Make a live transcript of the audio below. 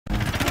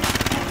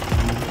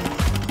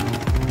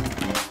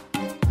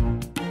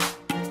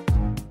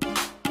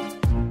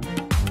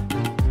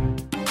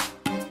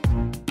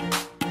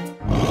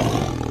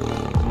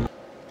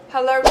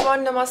Hello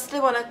everyone, namaste,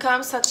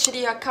 vanakkam, sat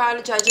shri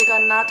akal, jai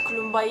jagannath,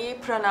 kulumbai,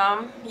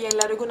 pranam,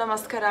 yellarigu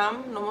namaskaram,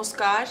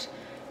 namaskar,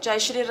 jai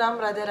shri ram,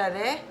 radhe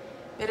radhe.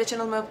 मेरे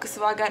channel में आपका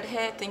स्वागत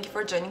है. Thank you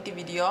for joining the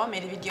video.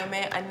 मेरे video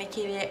में आने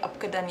के लिए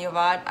आपका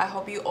धन्यवाद. I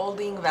hope you all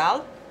doing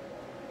well.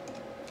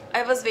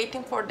 I was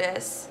waiting for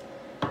this.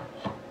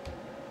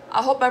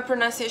 I hope my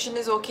pronunciation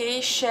is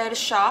okay.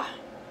 Shershaah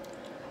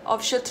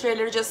official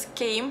trailer just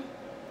came.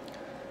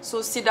 So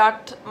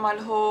Sidharth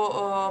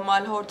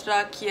Malhotra,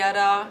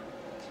 Kiara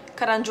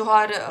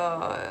Advani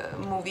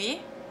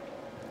movie,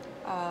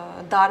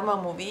 Dharma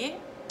movie.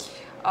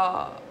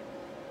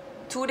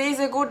 2 days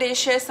ago they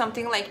shared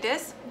something like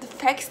this. The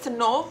facts to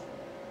know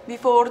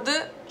before the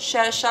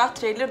Shershaah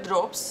trailer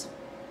drops.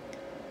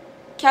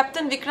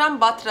 Captain Vikram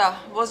Batra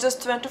was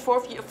just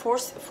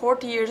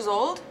 40 years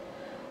old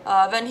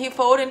when he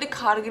fought in the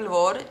Kargil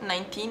War in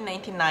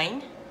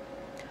 1999.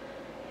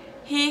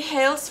 He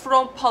hails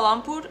from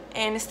Palampur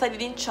and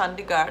studied in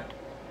Chandigarh.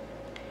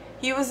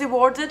 He was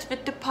awarded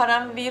with the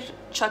Paramveer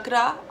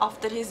Chakra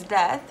after his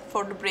death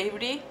for the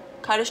bravery,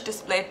 courage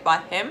displayed by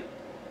him.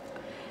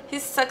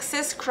 His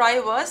success cry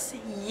was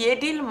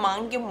 "Yedil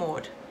Mange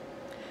More,"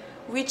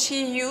 which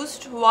he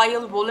used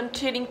while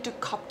volunteering to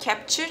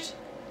capture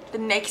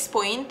the next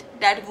point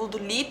that would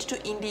lead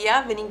to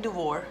India winning the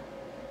war.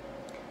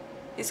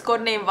 His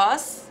code name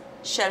was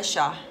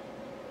Shershaah.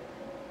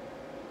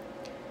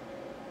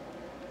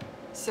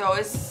 So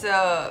it's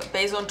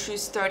based on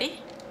true story.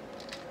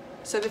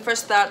 So before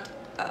start,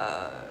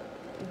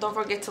 don't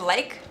forget to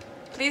like,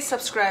 please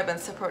subscribe and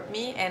support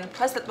me, and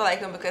press that bell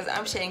icon because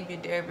I'm sharing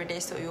video every day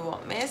so you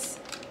won't miss.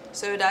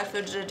 So without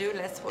further ado,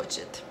 let's watch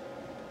it.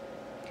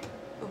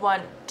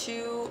 1,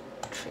 2,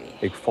 3.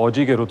 एक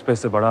फौजी के रुतबे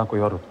से बड़ा कोई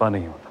और रुतबा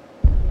नहीं होता.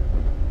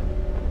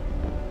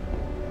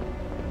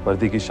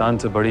 वर्दी की शान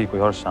से बड़ी कोई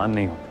और शान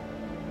नहीं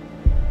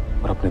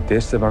होती. और अपने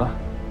देश से बड़ा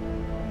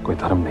कोई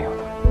धर्म नहीं होता.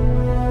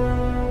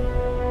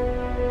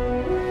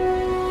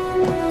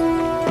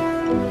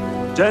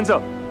 जैन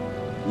साहब,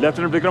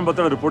 lieutenant Vikram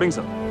Batra reporting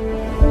sir.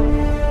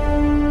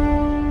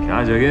 क्या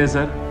जगह है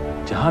सर?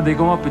 जहाँ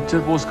देखो वहाँ पिक्चर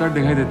पोस्ट कार्ड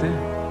दिखाई देते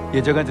हैं.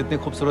 ये जगह जितनी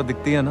खूबसूरत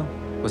दिखती है ना,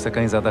 उससे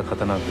कहीं ज्यादा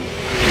खतरनाक भी.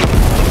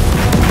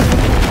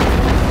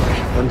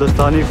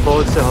 हिंदुस्तानी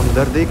फौज से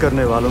हमदर्दी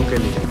करने वालों के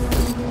लिए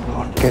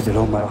उनके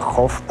दिलों में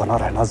खौफ बना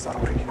रहना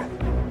जरूरी है.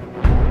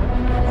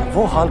 और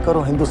वो हाल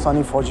करो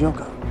हिंदुस्तानी फौजियों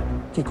का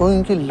कि कोई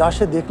उनकी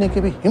लाशें देखने की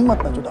भी हिम्मत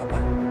न जुटा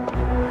पाए.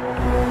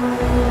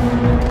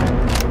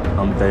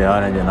 हम तैयार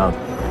हैं जनाब.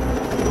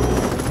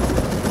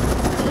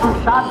 हम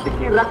शांति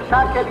की रक्षा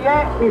के लिए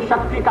अपनी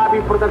शक्ति का भी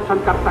प्रदर्शन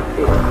कर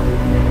सकते हैं.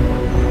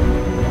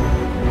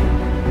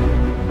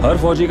 हर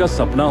फौजी का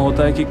सपना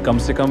होता है कि कम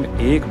से कम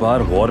एक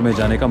बार वॉर में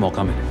जाने का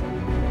मौका मिले.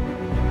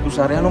 तू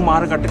सारे नु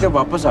मार कट के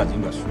वापस आ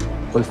जाएगा.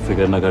 कोई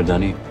फिक्र न कर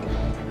जानी,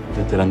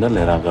 मैं तिरंगा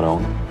लहरा कर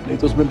आऊंगा, नहीं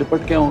तो उसमें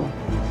लिपट के आऊंगा.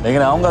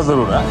 लेकिन आऊंगा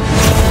जरूर.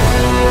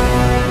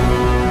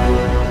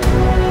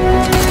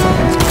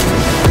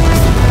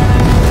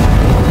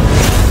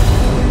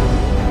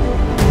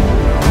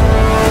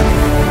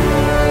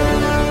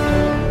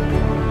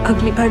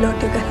 अगली बार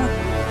लौटे करा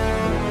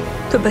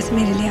तो बस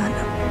मेरे लिए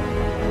आना.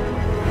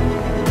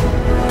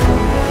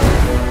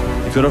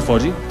 If you're a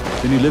Fauji,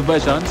 then you live by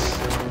chance,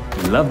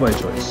 love by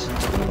choice,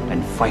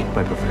 and fight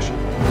by profession.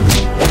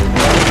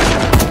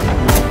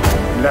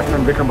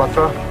 Lieutenant Vikram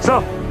Batra, Sir,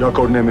 your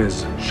code name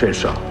is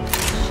Shershaah.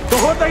 तो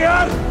हो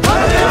तैयार?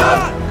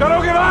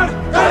 करोगे वार?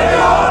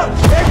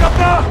 एक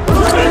अपना,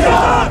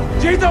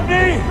 जीत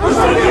अपनी,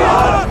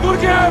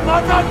 दुर्गे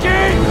माता की.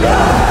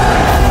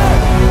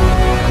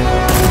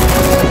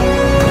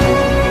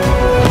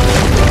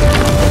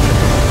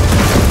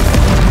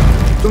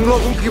 तुम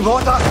लोगों की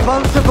मौत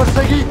आसमान से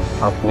बरसेगी.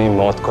 अपनी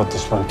मौत को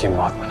दुश्मन की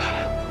मौत बना.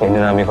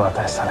 इनामी को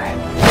आता ऐसा नहीं.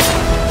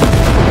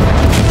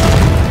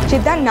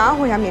 जिद्दां ना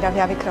होया मेरा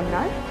ब्याह विक्रम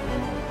नाल,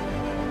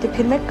 ते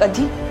फिर मैं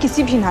कभी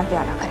किसी भी नाल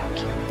ब्याह ना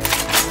करांगी.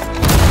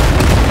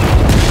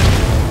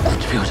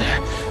 कुछ भी हो जाए,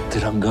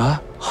 तिरंगा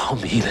हम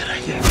ही ले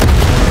रहे हैं.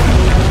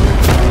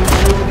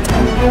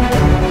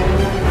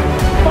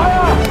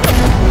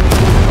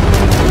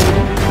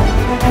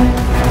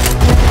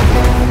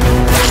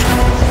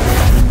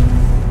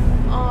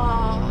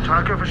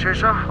 Target for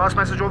Shershaah, last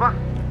message over.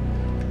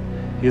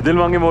 ये दिल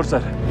मांगे मोर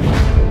सर.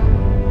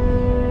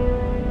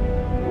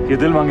 ये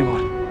दिल मांगे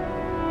मोर.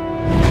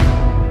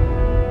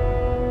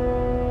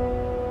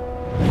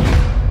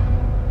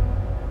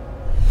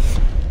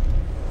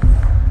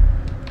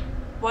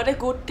 What a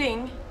good thing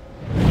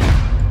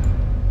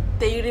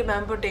they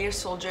remember their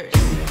soldiers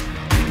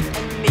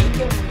and make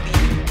a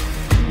movie.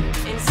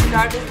 And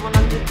Sidharth is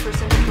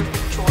 100% the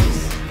perfect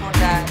choice for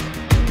that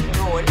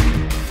role.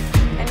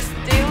 And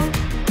still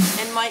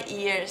in my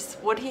ears,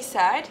 what he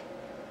said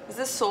is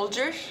the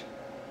soldiers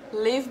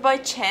live by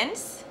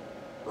chance,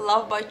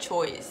 love by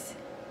choice.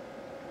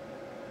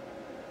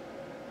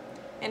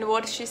 And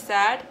what she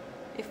said,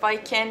 if I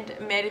can't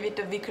marry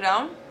with a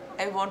Vikram,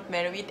 I won't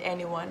marry with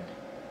anyone.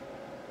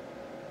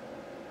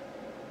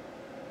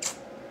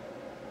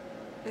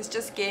 This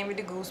just gave me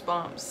the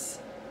goosebumps.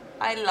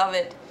 I love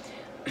it.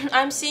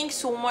 I'm seeing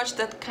so much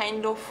that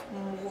kind of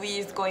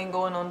movies going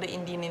on the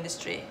Indian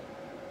industry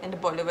and the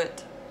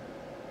Bollywood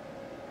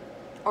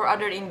or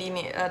other Indian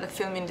the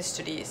film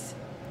industries.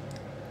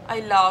 I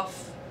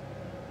love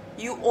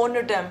you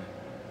honor them.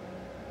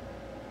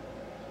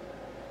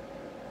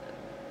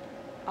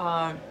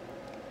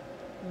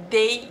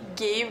 They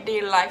gave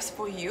their lives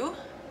for you,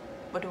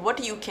 but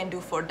what you can do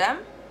for them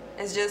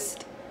is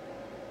just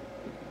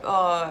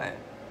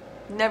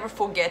never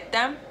forget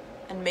them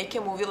and make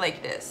a movie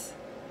like this.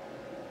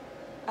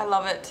 I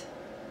love it.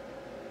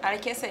 I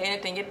can't say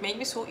anything. It made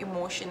me so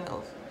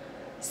emotional.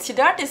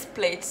 Sidharth is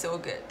played so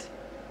good.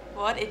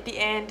 What at the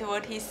end?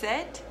 What he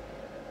said?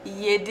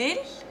 Yedil.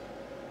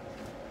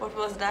 What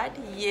was that?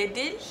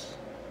 Yedil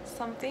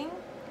something.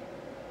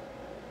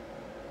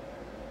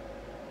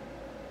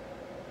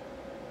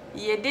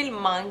 Yedil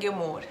mange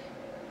more.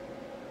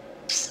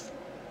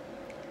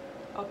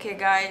 Okay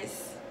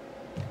guys,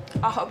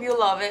 I hope you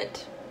love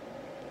it.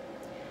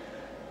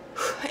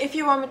 If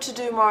you want me to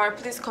do more,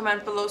 please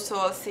comment below, so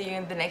I'll see you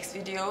in the next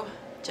video.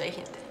 Jai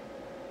Hind.